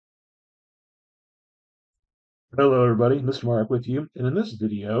Hello, everybody. Mr. Mark with you. And in this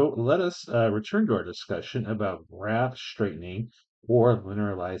video, let us return to our discussion about graph straightening or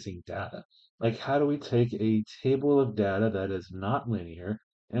linearizing data. Like, how do we take a table of data that is not linear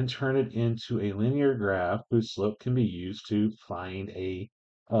and turn it into a linear graph whose slope can be used to find a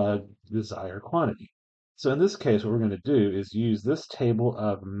desired quantity? So in this case, what we're going to do is use this table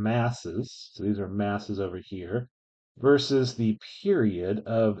of masses. So these are masses over here versus the period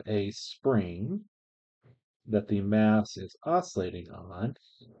of a spring that the mass is oscillating on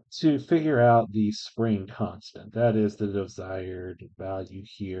to figure out the spring constant. That is the desired value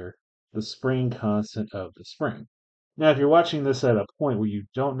here, the spring constant of the spring. Now, if you're watching this at a point where you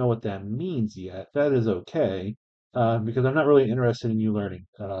don't know what that means yet, that is okay, because I'm not really interested in you learning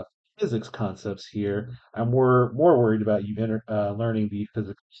physics concepts here. I'm more worried about you learning the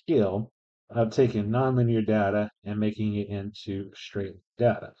physical skill of taking nonlinear data and making it into straight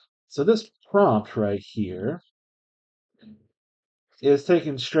data. So this prompt right here is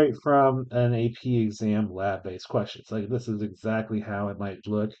taken straight from an AP exam lab-based questions. Like this is exactly how it might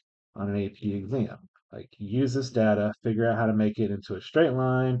look on an AP exam. Like use this data, figure out how to make it into a straight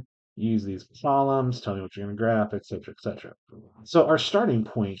line, use these columns, tell me what you're going to graph, etc., etc. So our starting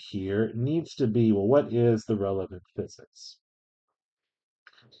point here needs to be, well, what is the relevant physics?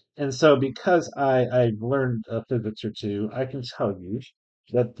 And so because I've learned a physics or two, I can tell you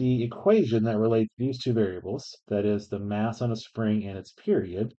that the equation that relates these two variables, that is the mass on a spring and its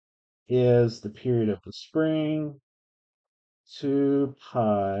period, is the period of the spring 2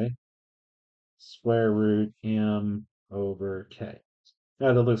 pi square root m over k.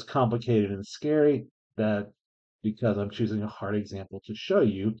 Now that looks complicated and scary, that because I'm choosing a hard example to show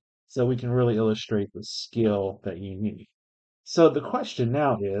you, so we can really illustrate the skill that you need. So the question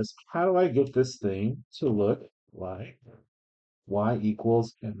now is, how do I get this thing to look like y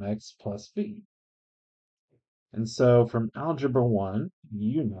equals mx plus b? And so from algebra 1,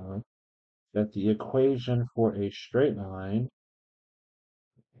 you know that the equation for a straight line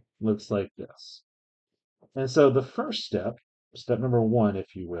looks like this. And so the first step, step number one,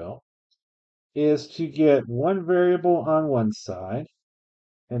 if you will, is to get one variable on one side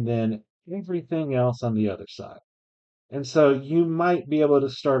and then everything else on the other side. And so you might be able to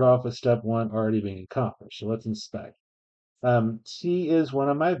start off with step one already being accomplished. So let's inspect. T is one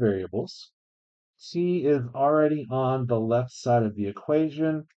of my variables. T is already on the left side of the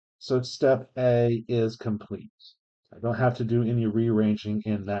equation, so step A is complete. I don't have to do any rearranging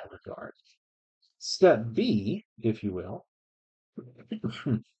in that regard. Step B, if you will,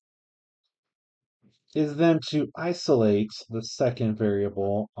 is then to isolate the second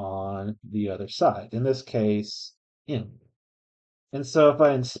variable on the other side, in this case, m. And so if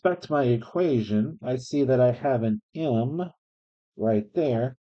I inspect my equation, I see that I have an m right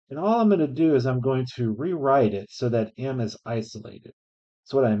there. And all I'm going to do is I'm going to rewrite it so that m is isolated.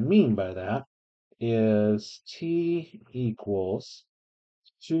 So what I mean by that is t equals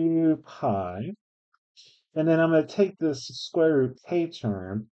 2 pi. And then I'm going to take this square root k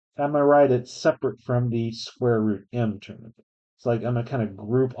term, and I'm going to write it separate from the square root m term. It's like I'm going to kind of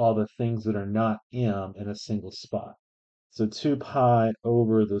group all the things that are not m in a single spot. So 2 pi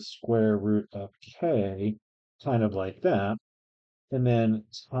over the square root of k, kind of like that, and then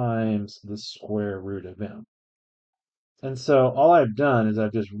times the square root of m. And so all I've done is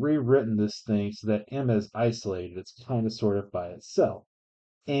I've just rewritten this thing so that m is isolated. It's kind of sort of by itself.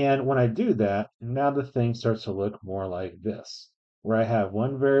 And when I do that, now the thing starts to look more like this, where I have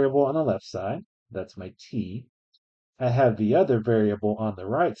one variable on the left side, that's my t. I have the other variable on the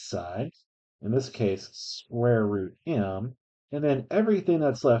right side, in this case, square root m, and then everything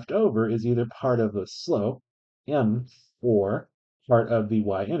that's left over is either part of the slope, m, or part of the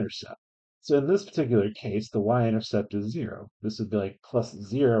y-intercept. So in this particular case, the y-intercept is 0. This would be like plus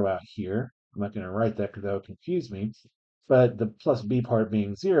 0 out here. I'm not going to write that because that would confuse me. But the plus b part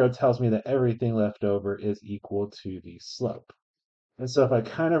being 0 tells me that everything left over is equal to the slope. And so if I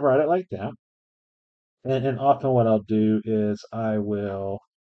kind of write it like that, and often what I'll do is I will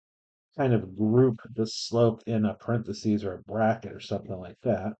kind of group the slope in a parentheses or a bracket or something like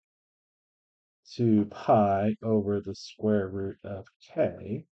that, 2 pi over the square root of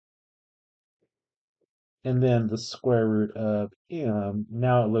k, and then the square root of m.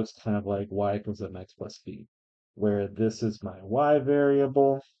 Now it looks kind of like y equals mx plus b, where this is my y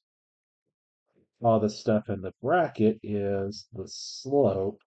variable. All the stuff in the bracket is the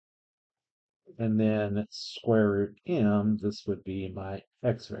slope, and then square root m, this would be my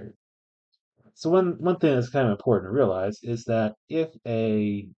x variable. So one thing that's kind of important to realize is that if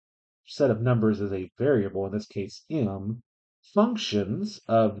a set of numbers is a variable, in this case m, functions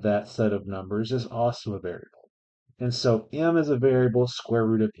of that set of numbers is also a variable. And so m is a variable, square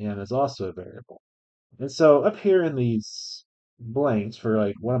root of m is also a variable. And so up here in these blanks for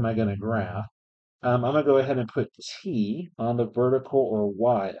like, what am I going to graph? I'm going to go ahead and put t on the vertical or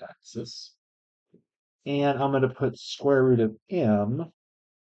y-axis. And I'm going to put square root of m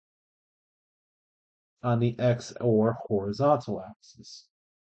on the x or horizontal axis.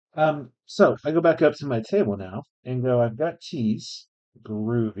 So I go back up to my table now and go, I've got t's,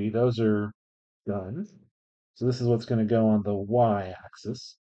 groovy, those are done. So this is what's going to go on the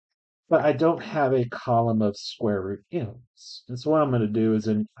y-axis. But I don't have a column of square root m's. And so what I'm going to do is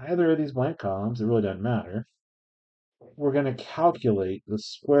in either of these blank columns, it really doesn't matter, we're going to calculate the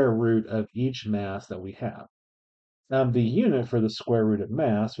square root of each mass that we have. The unit for the square root of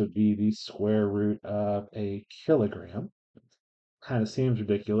mass would be the square root of a kilogram. Kind of seems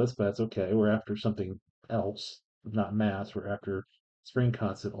ridiculous, but that's okay. We're after something else, not mass. We're after spring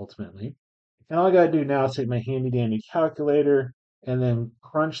constant ultimately. And all I got to do now is take my handy dandy calculator and then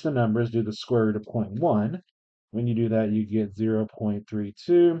crunch the numbers, do the square root of 0.1. When you do that, you get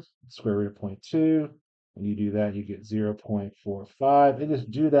 0.32, square root of 0.2. When you do that, you get 0.45. And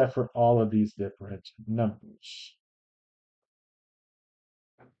just do that for all of these different numbers.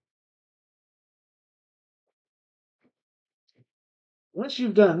 Once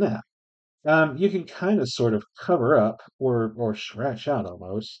you've done that, you can kind of sort of cover up or scratch out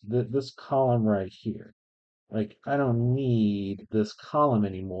almost this column right here. Like, I don't need this column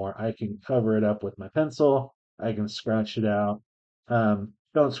anymore. I can cover it up with my pencil. I can scratch it out.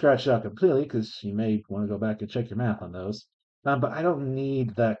 Don't scratch it out completely because you may want to go back and check your math on those. But I don't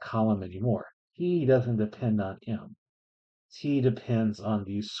need that column anymore. T doesn't depend on M. T depends on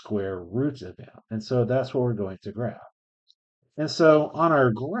the square roots of M. And so that's what we're going to graph. And so on our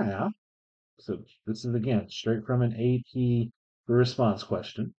graph, so this is again straight from an AP response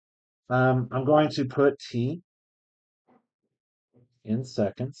question. I'm going to put T in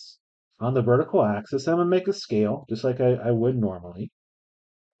seconds on the vertical axis. I'm going to make a scale just like I would normally.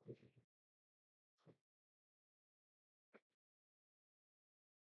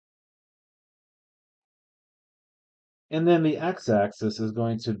 And then the x-axis is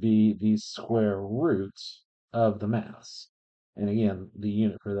going to be the square root of the mass. And again, the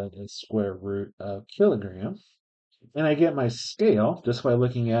unit for that is square root of kilogram. And I get my scale just by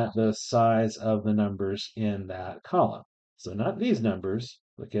looking at the size of the numbers in that column. So not these numbers,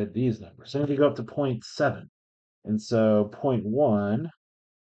 look at these numbers. So I'm going to go up to 0.7. And so 0.1,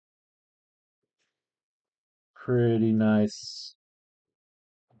 pretty nice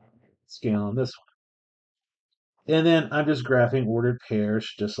scale on this one. And then I'm just graphing ordered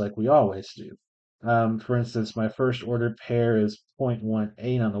pairs just like we always do. For instance, my first ordered pair is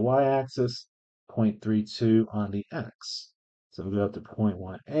 0.18 on the y-axis, 0.32 on the x. So we go up to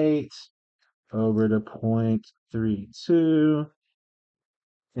 0.18 over to 0.32,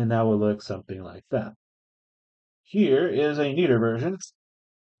 and that will look something like that. Here is a neater version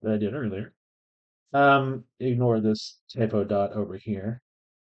that I did earlier. Ignore this typo dot over here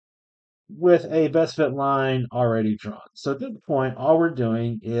with a best fit line already drawn. So at this point, all we're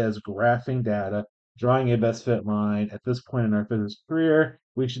doing is graphing data, drawing a best fit line. At this point in our physics career,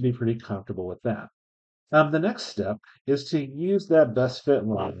 we should be pretty comfortable with that. The next step is to use that best fit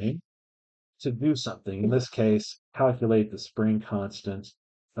line to do something. In this case, calculate the spring constant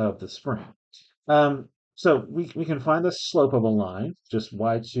of the spring. So we can find the slope of a line, just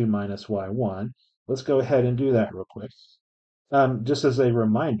y2 minus y1. Let's go ahead and do that real quick. Just as a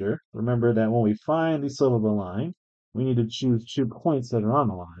reminder, remember that when we find the slope of a line, we need to choose 2 points that are on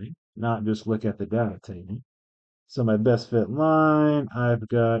the line, not just look at the data table. So my best fit line, I've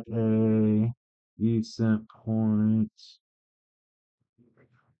got a decent point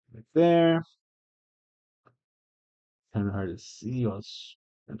right there. Kind of hard to see. I was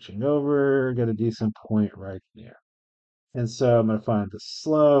inching over, got a decent point right there. And so I'm going to find the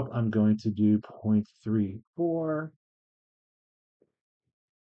slope. I'm going to do 0.34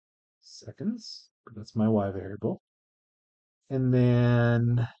 seconds. That's my y variable. And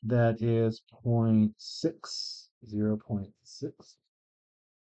then that is 0.6, 0.6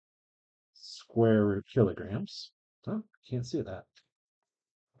 square root kilograms. Oh, can't see that.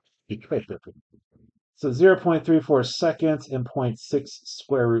 So 0.34 seconds and 0.6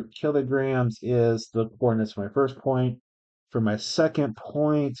 square root kilograms is the coordinates for my first point. For my second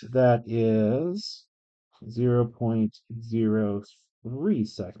point, that is 0.03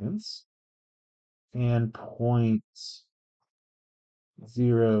 seconds and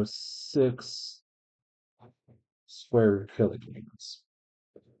 0.06 square root kilograms.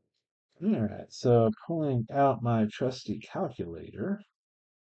 All right, so pulling out my trusty calculator.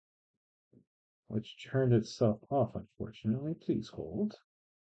 which turned itself off, unfortunately. Please hold.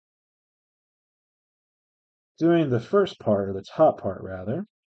 Doing the first part, or the top part rather,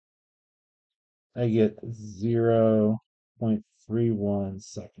 I get 0.31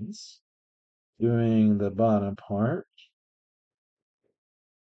 seconds. Doing the bottom part,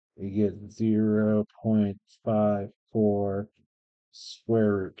 we get 0.54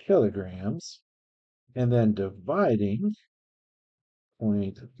 square root kilograms. And then dividing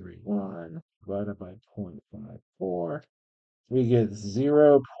 0.31 divided by 0.54, we get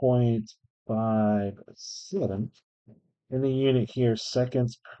 0.57. And the unit here,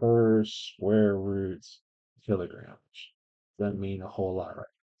 seconds per square root kilogram. Doesn't mean a whole lot, right?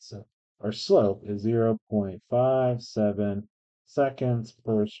 So our slope is 0.57 seconds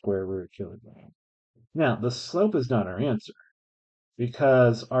per square root kilogram. Now, the slope is not our answer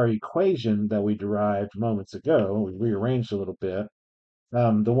because our equation that we derived moments ago, we rearranged a little bit,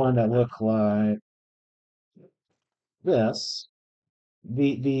 the one that looked like this,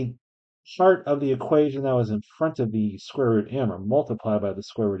 the part of the equation that was in front of the square root m or multiplied by the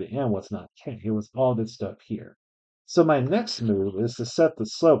square root of m was not k. It was all this stuff here. So my next move is to set the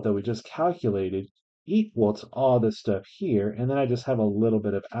slope that we just calculated equal to all this stuff here, and then I just have a little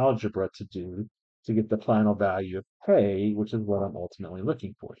bit of algebra to do to get the final value of k, which is what I'm ultimately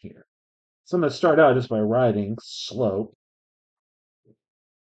looking for here. So I'm going to start out just by writing slope.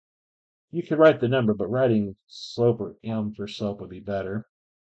 You could write the number, but writing slope or m for slope would be better.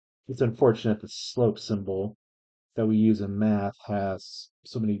 It's unfortunate the slope symbol that we use in math has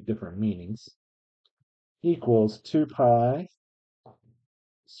so many different meanings. Equals 2 pi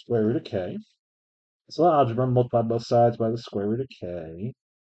square root of k. So algebra, multiply both sides by the square root of k.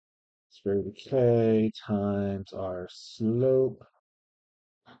 Square root of k times our slope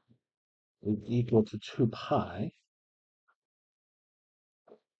is equal to 2 pi.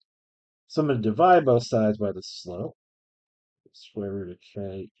 So I'm going to divide both sides by the slope. Square root of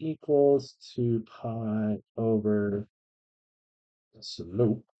k equals 2 pi over the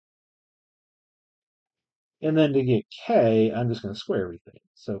slope. And then to get k, I'm just going to square everything.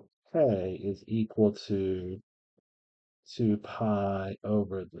 So k is equal to 2 pi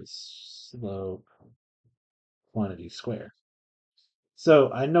over the slope quantity squared. So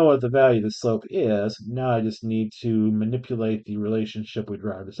I know what the value of the slope is. Now I just need to manipulate the relationship we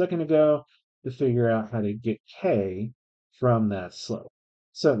derived a second ago to figure out how to get k from that slope.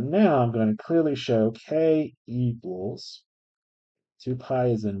 So now I'm going to clearly show k equals 2 pi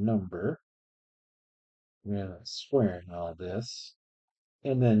is a number. We're going to squaring all this.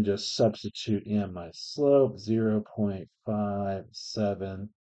 And then just substitute in my slope, 0.57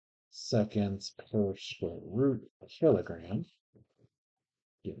 seconds per square root kilogram.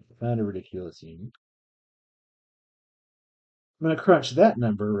 Getting kind of ridiculous unit. I'm going to crunch that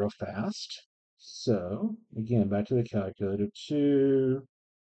number real fast. So, again, back to the calculator. 2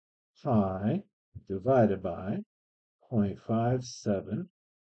 pi divided by 0.57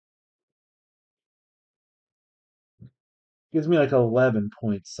 gives me like 11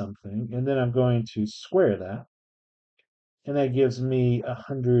 point something. And then I'm going to square that. And that gives me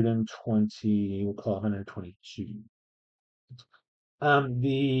 120, we'll call 122.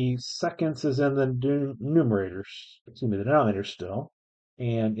 The seconds is in the numerator, excuse me, the denominator still,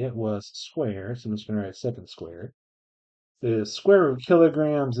 and it was square, so I'm just going to write second squared. The square root of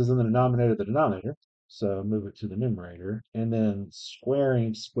kilograms is in the denominator, so move it to the numerator, and then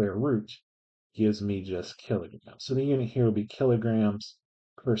squaring square root gives me just kilograms. So the unit here will be kilograms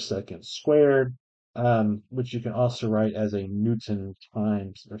per second squared, which you can also write as a Newton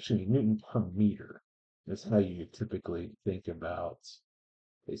times, or excuse me, Newton per meter. That's how you typically think about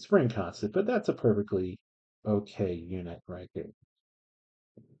a spring constant, but that's a perfectly okay unit right there.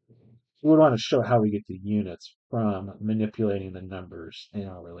 We would want to show how we get the units from manipulating the numbers in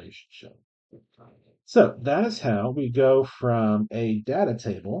our relationship. So that is how we go from a data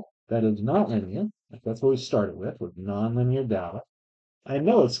table that is not linear. That's what we started with nonlinear data. I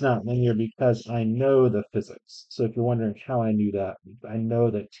know it's not linear because I know the physics. So if you're wondering how I knew that, I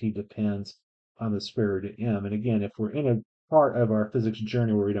know that t depends on the square root of m. And again, if we're in a part of our physics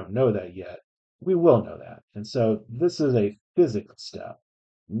journey where we don't know that yet, we will know that. And so this is a physics step,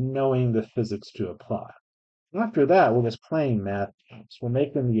 knowing the physics to apply. After that, we're just playing math games. We're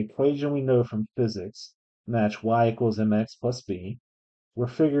making the equation we know from physics match y equals mx plus b. We're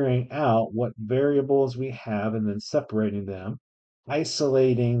figuring out what variables we have and then separating them,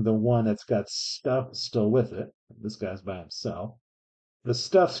 isolating the one that's got stuff still with it. This guy's by himself. The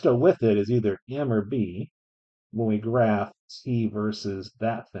stuff still with it is either m or b when we graph t versus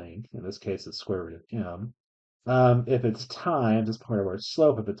that thing. In this case, it's square root of m. If it's times, it's part of our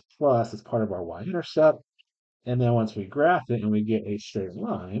slope. If it's plus, it's part of our y-intercept. And then once we graph it and we get a straight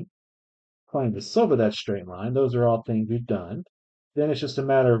line, find the slope of that straight line. Those are all things we've done. Then it's just a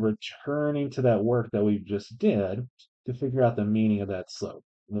matter of returning to that work that we just did to figure out the meaning of that slope.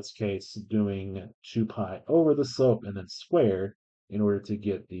 In this case, doing 2 pi over the slope and then squared in order to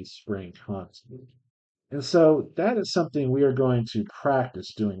get the spring constant. And so that is something we are going to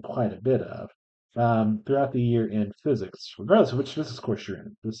practice doing quite a bit of throughout the year in physics, regardless of which physics course you're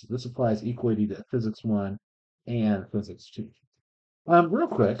in. This applies equally to Physics 1 and Physics 2. Real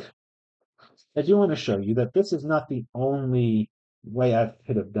quick, I do want to show you that this is not the only way I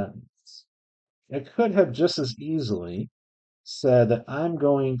could have done this. I could have just as easily said that I'm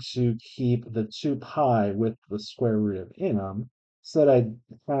going to keep the 2 pi with the square root of m so that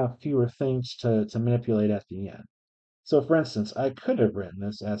I have fewer things to manipulate at the end. So for instance, I could have written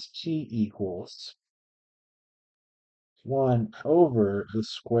this as t equals 1 over the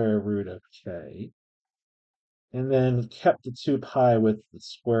square root of k, and then kept the 2 pi with the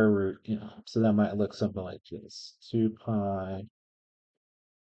square root, so that might look something like this. 2 pi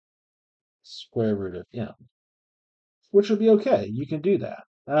square root of m, which would be okay. You can do that.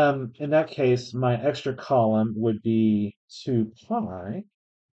 In that case, my extra column would be 2 pi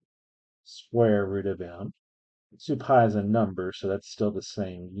square root of m. 2 pi is a number, so that's still the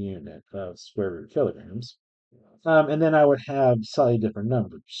same unit of square root kilograms. And then I would have slightly different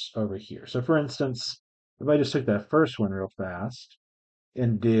numbers over here. So for instance, if I just took that first one real fast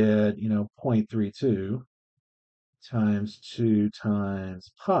and did, 0.32 times 2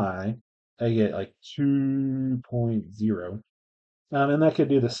 times pi, I get like 2.0. And that could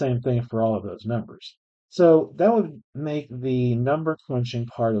do the same thing for all of those numbers. So that would make the number crunching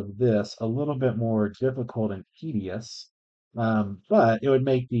part of this a little bit more difficult and tedious, but it would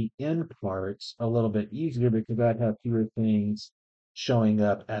make the end parts a little bit easier because I'd have fewer things showing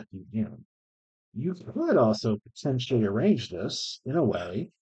up at the end. You could also potentially arrange this in a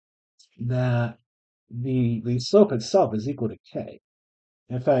way that the slope itself is equal to k.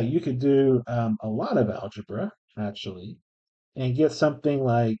 In fact, you could do a lot of algebra, actually, and get something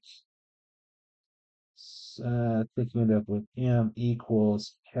like thinking it up with m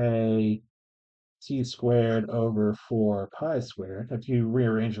equals k t squared over 4 pi squared. If you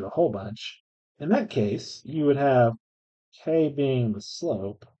rearrange it a whole bunch, in that case, you would have k being the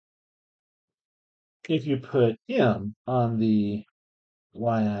slope. If you put m on the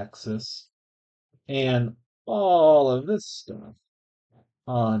y-axis and all of this stuff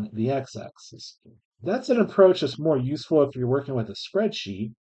on the x-axis. That's an approach that's more useful if you're working with a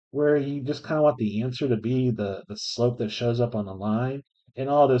spreadsheet where you just kind of want the answer to be the slope that shows up on the line, and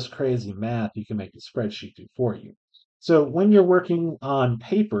all this crazy math you can make the spreadsheet do for you. So when you're working on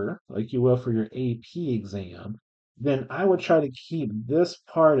paper, like you will for your AP exam, then I would try to keep this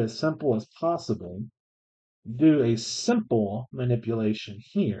part as simple as possible, do a simple manipulation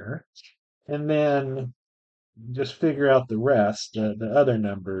here, and then just figure out the rest, the other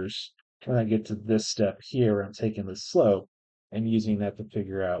numbers, when I get to this step here where I'm taking the slope and using that to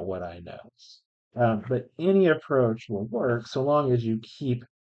figure out what I know. But any approach will work so long as you keep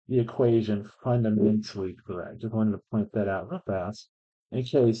the equation fundamentally correct. Just wanted to point that out real fast in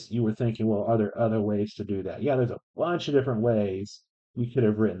case you were thinking, well, are there other ways to do that? Yeah, there's a bunch of different ways we could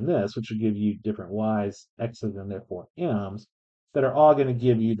have written this, which would give you different y's, x's, and therefore m's that are all going to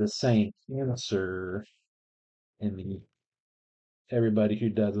give you the same answer in the everybody who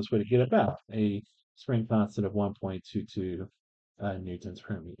does this would get about a spring constant of 1.22 newtons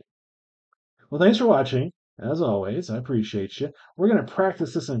per meter. Well, thanks for watching. As always, I appreciate you. We're going to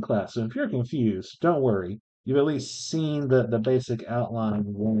practice this in class. So if you're confused, don't worry. You've at least seen the basic outline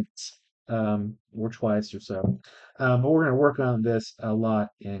once or twice or so. But we're going to work on this a lot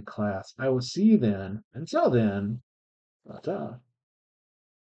in class. I will see you then. Until then, ta-ta.